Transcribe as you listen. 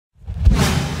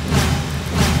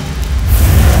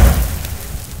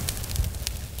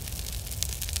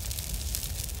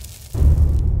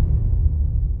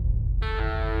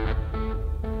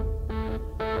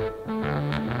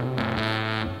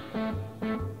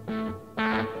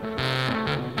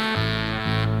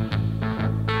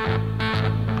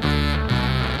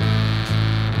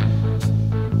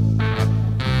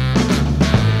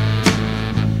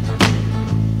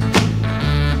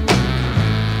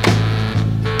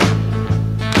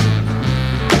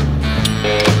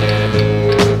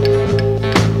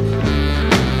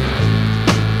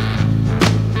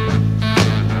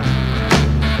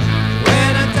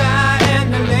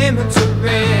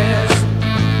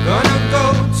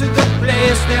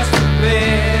that's the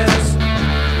best.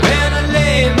 When I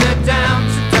lay me down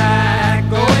to die,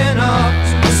 going up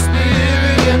to the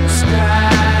spirit in the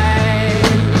sky.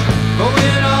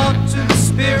 Going up to the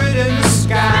spirit in the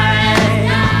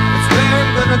sky. That's where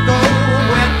I'm gonna go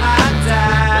when I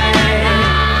die.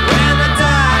 When I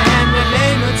die and they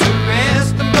lay me to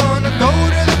rest, I'm gonna go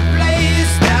to the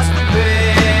place that's the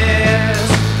best.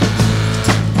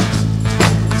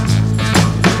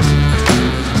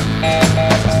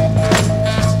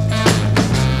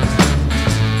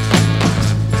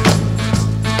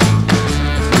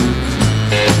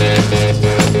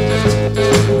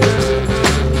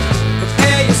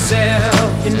 Prepare yourself,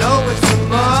 you know it's a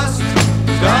must.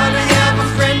 Gonna have a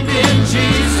friend in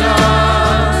Jesus.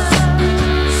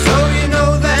 So you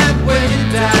know that when you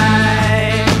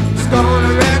die, He's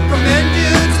gonna recommend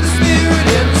you to the spirit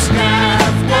in the sky.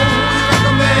 He's gonna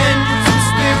recommend you to the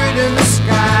spirit in the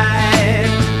sky.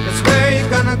 That's where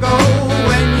you're gonna go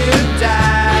when you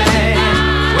die.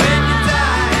 When you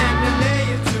die and they lay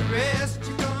you to rest,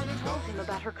 you're gonna go.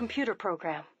 About her computer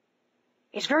program.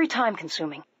 It's very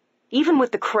time-consuming, even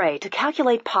with the cray, to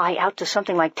calculate pi out to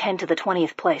something like 10 to the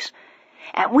 20th place.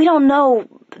 And we don't know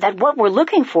that what we're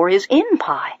looking for is in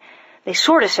pi. They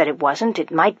sort of said it wasn't.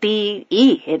 It might be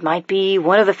E. It might be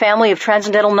one of the family of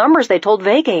transcendental numbers they told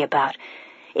Vega about.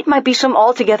 It might be some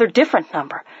altogether different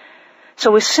number.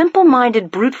 So a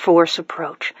simple-minded brute force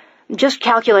approach, just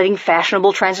calculating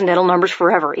fashionable transcendental numbers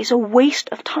forever, is a waste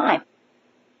of time.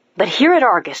 But here at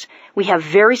Argus, we have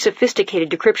very sophisticated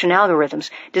decryption algorithms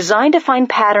designed to find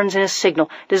patterns in a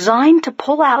signal, designed to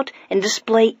pull out and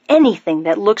display anything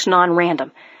that looks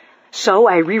non-random. So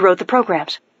I rewrote the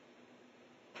programs.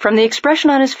 From the expression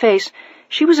on his face,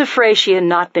 she was afraid she had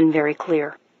not been very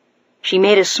clear. She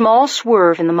made a small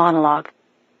swerve in the monologue.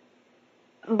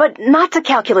 But not to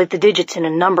calculate the digits in a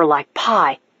number like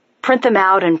pi, print them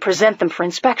out and present them for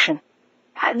inspection.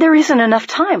 There isn't enough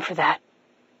time for that.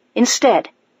 Instead,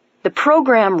 the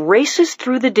program races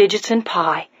through the digits in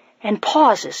pi and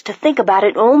pauses to think about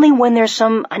it only when there's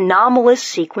some anomalous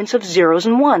sequence of zeros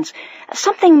and ones,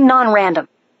 something non-random.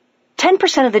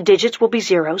 10% of the digits will be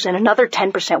zeros and another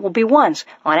 10% will be ones,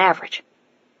 on average.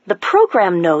 The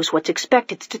program knows what's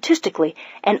expected statistically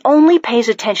and only pays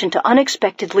attention to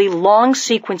unexpectedly long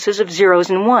sequences of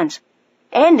zeros and ones.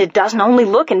 And it doesn't only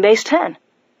look in base 10.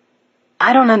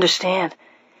 I don't understand.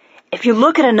 If you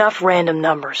look at enough random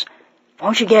numbers,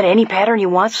 won't you get any pattern you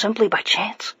want simply by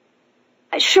chance?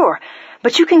 Sure,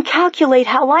 but you can calculate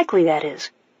how likely that is.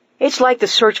 It's like the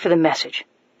search for the message.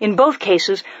 In both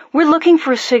cases, we're looking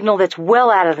for a signal that's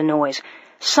well out of the noise,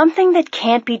 something that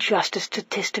can't be just a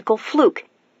statistical fluke.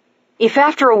 If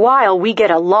after a while we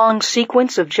get a long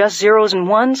sequence of just zeros and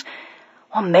ones,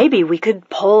 well, maybe we could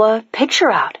pull a picture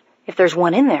out, if there's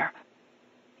one in there.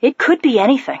 It could be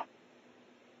anything.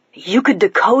 You could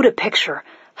decode a picture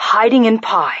hiding in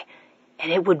pi,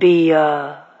 and it would be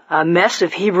a mess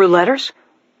of Hebrew letters?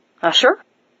 Sure.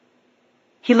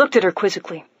 He looked at her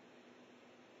quizzically.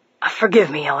 Forgive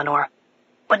me, Eleanor,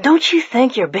 but don't you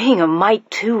think you're being a mite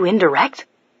too indirect?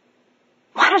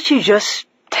 Why don't you just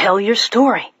tell your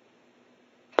story?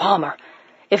 Palmer,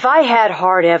 if I had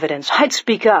hard evidence, I'd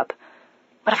speak up.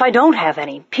 But if I don't have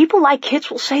any, people like Kitts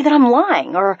will say that I'm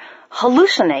lying or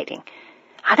hallucinating.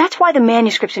 That's why the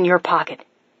manuscript's in your pocket.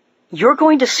 You're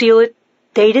going to seal it,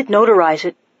 date it, notarize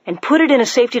it, and put it in a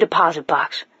safety deposit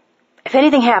box. If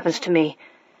anything happens to me,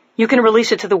 you can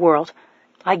release it to the world.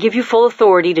 I give you full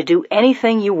authority to do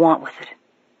anything you want with it.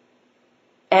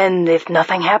 And if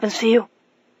nothing happens to you,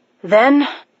 then,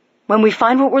 when we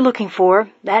find what we're looking for,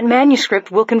 that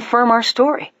manuscript will confirm our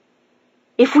story.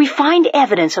 If we find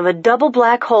evidence of a double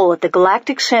black hole at the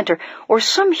galactic center, or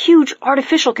some huge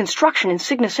artificial construction in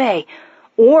Cygnus A,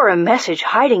 or a message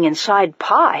hiding inside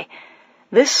pi,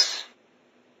 this...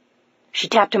 She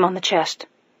tapped him on the chest.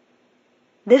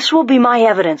 This will be my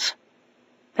evidence.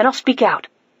 Then I'll speak out.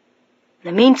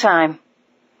 In the meantime,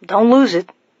 don't lose it.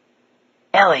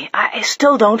 Ellie, I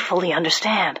still don't fully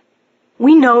understand.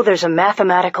 We know there's a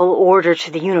mathematical order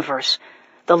to the universe,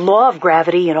 the law of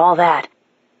gravity and all that.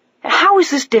 How is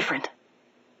this different?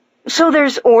 So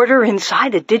there's order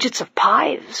inside the digits of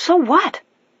pi, so what?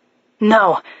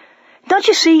 No. Don't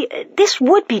you see, this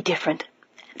would be different.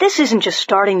 This isn't just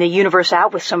starting the universe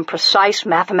out with some precise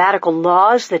mathematical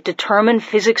laws that determine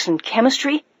physics and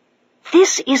chemistry.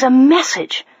 This is a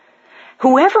message.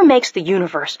 Whoever makes the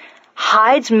universe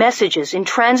hides messages in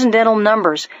transcendental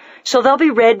numbers, so they'll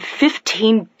be read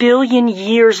 15 billion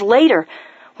years later,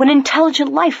 when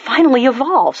intelligent life finally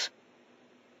evolves.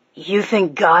 You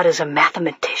think God is a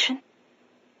mathematician?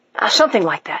 Something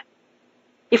like that.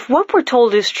 If what we're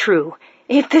told is true,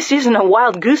 if this isn't a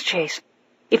wild goose chase,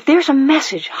 If there's a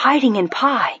message hiding in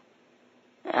pi,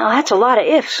 well, that's a lot of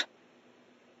ifs.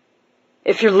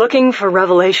 If you're looking for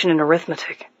revelation in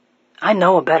arithmetic, I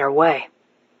know a better way.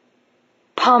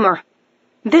 Palmer,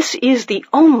 this is the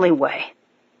only way.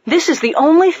 This is the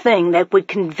only thing that would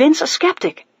convince a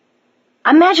skeptic.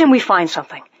 Imagine we find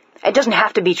something. It doesn't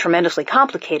have to be tremendously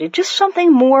complicated, just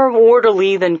something more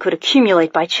orderly than could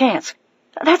accumulate by chance.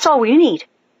 That's all we need.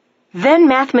 Then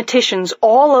mathematicians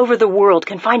all over the world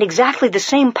can find exactly the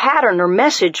same pattern or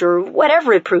message or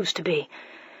whatever it proves to be.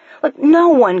 Look, no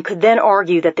one could then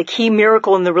argue that the key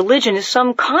miracle in the religion is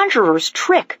some conjurer's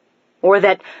trick, or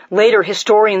that later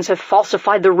historians have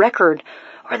falsified the record,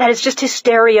 or that it's just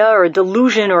hysteria or a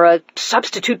delusion or a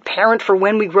substitute parent for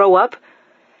when we grow up.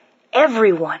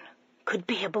 Everyone could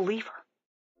be a believer.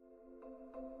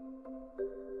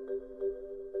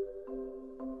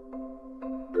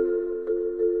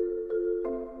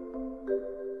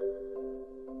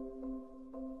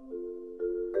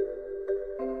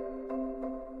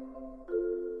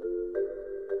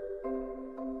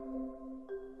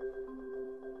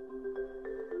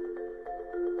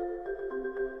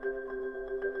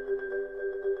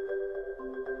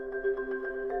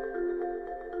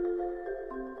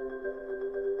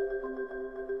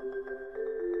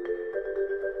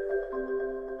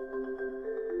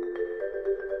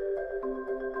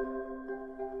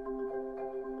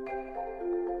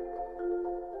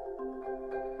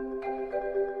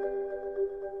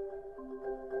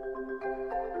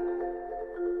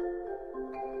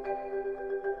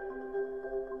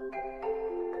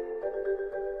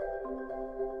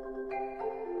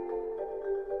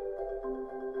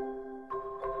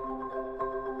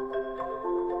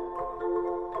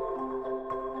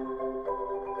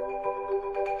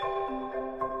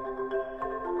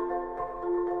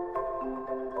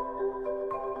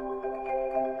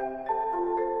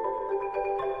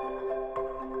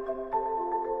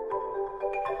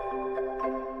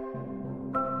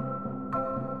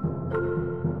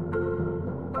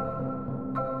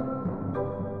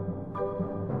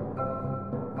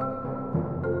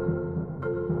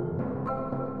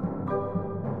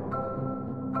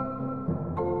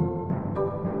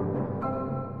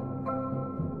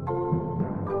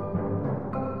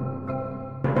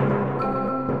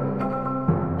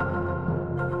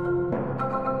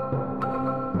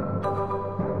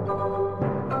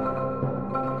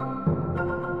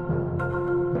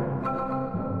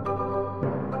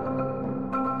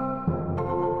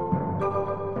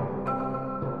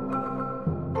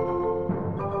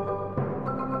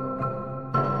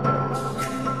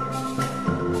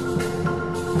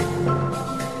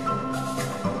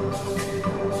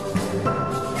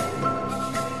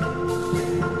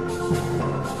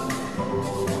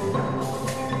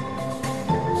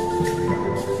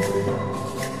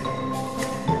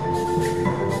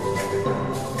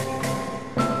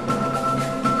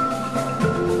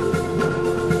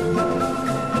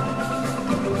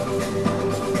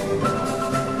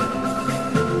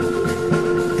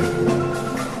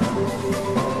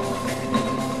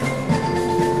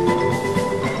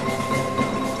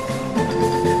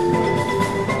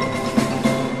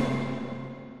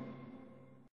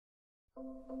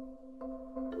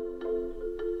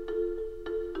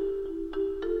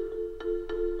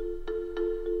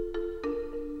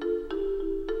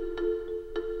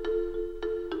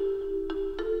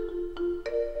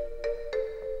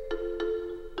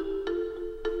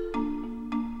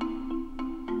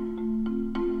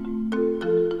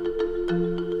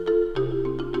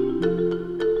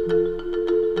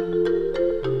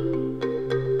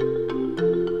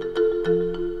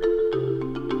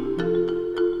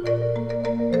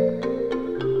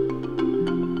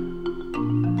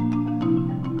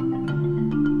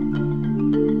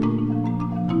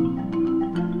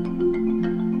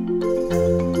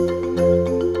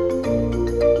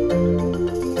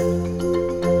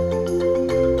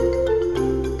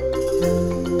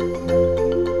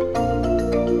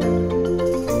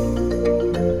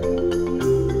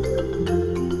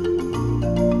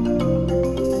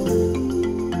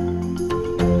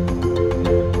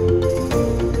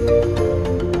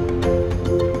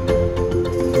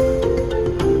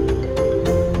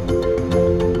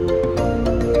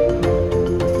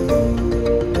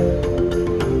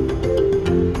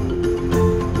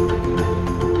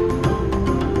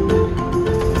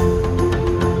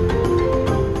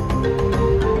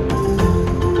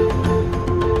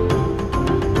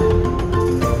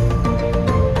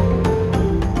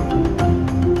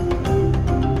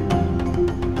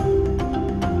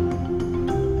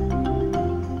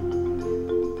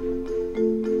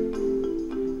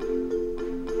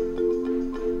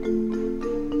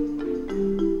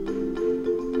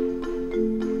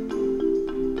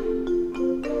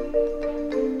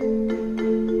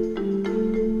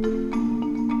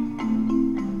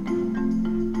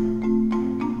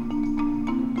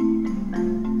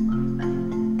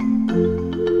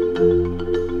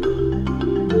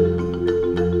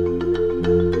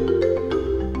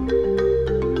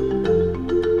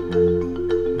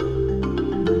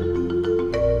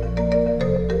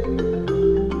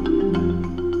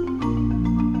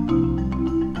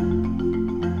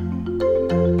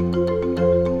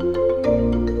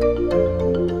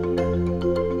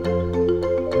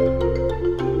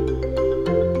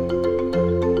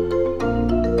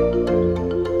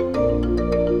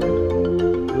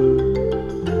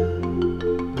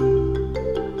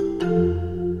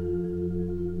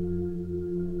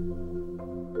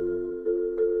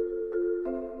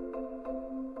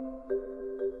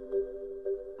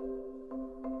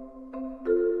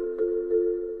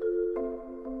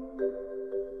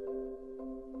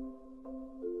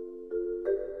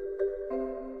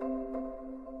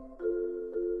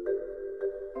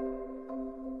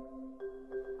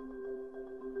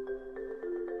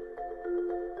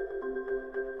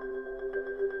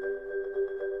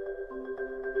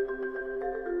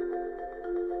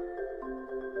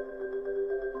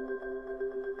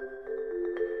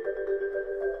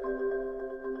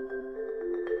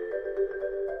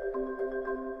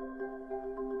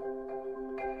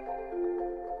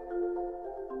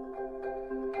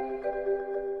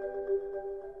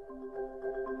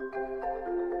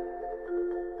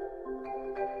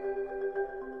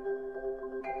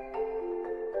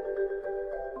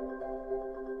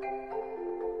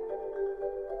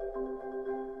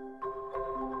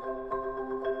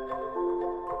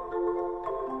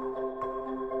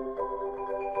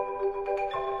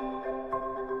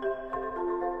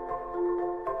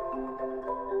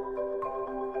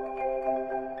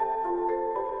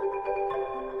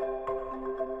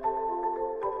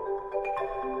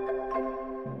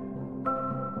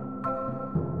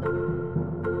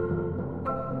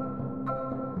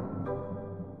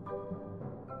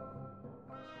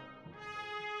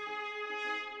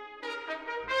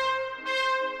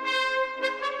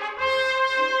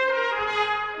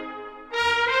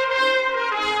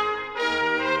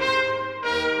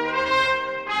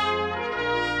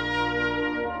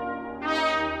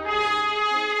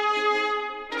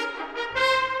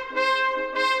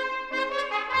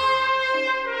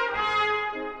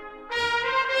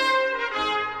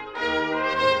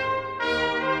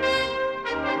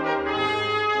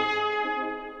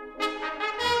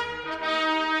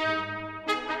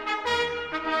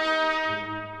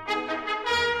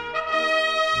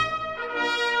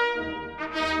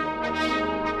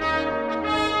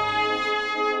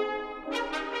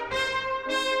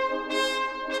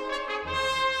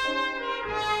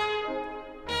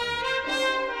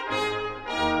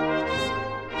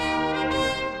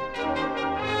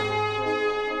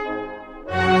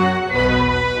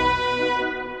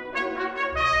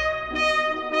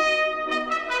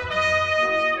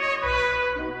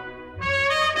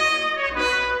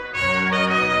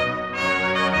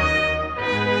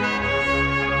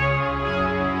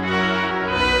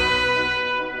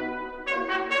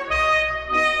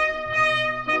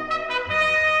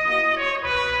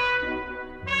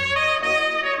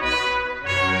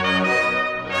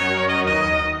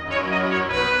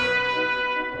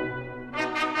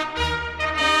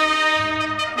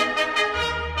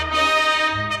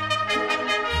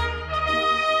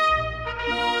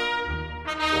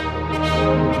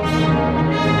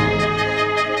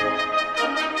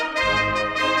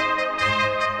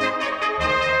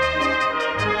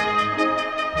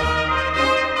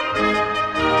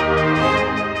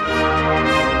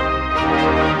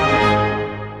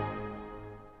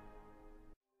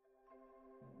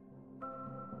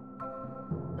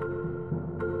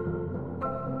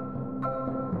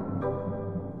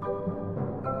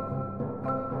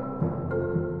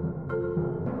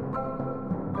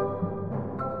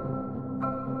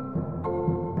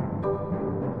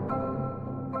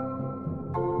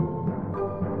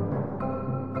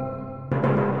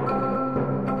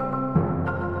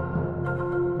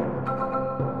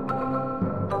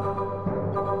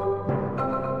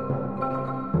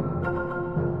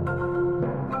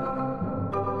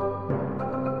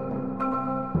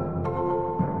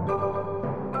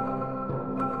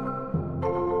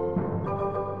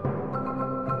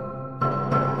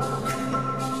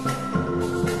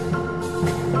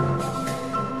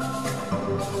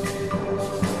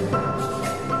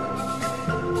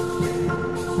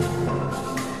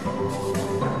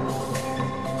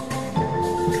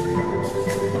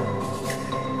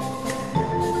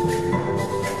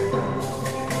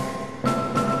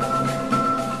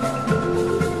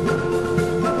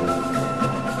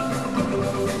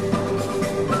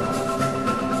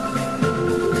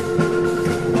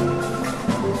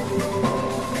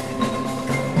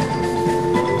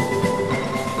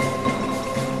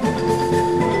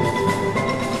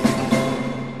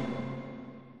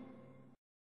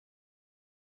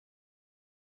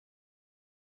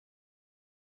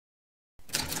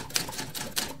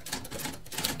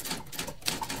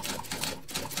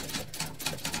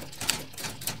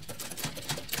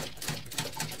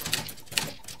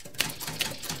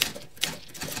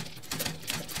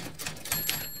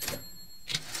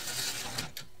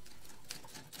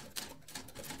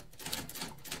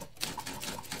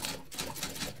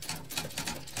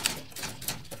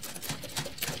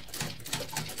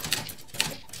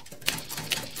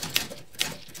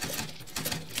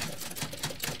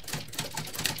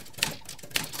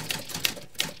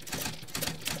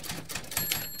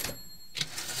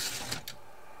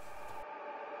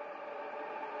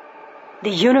 The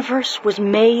universe was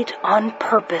made on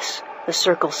purpose, the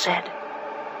circle said.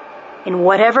 In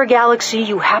whatever galaxy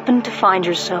you happen to find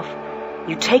yourself,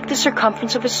 you take the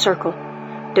circumference of a circle,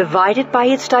 divide it by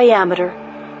its diameter,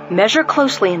 measure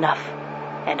closely enough,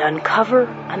 and uncover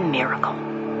a miracle.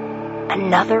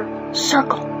 Another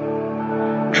circle,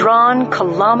 drawn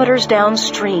kilometers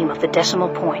downstream of the decimal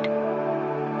point.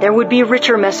 There would be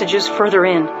richer messages further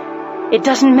in. It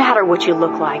doesn't matter what you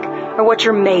look like, or what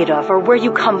you're made of, or where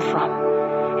you come from.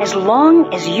 As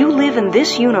long as you live in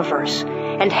this universe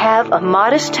and have a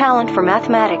modest talent for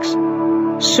mathematics,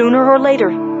 sooner or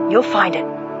later, you'll find it.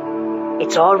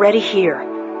 It's already here.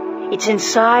 It's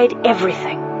inside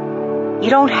everything. You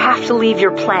don't have to leave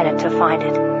your planet to find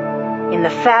it. In the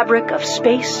fabric of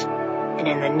space and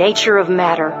in the nature of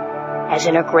matter, as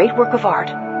in a great work of art,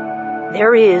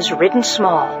 there is, written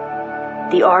small,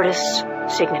 the artist's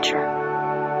signature.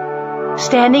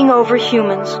 Standing over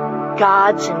humans,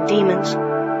 gods and demons,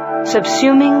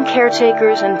 subsuming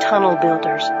caretakers and tunnel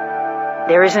builders,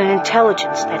 there is an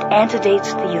intelligence that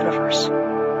antedates the universe.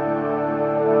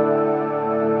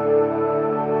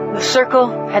 The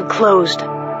circle had closed.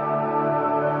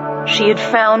 She had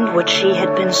found what she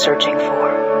had been searching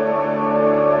for.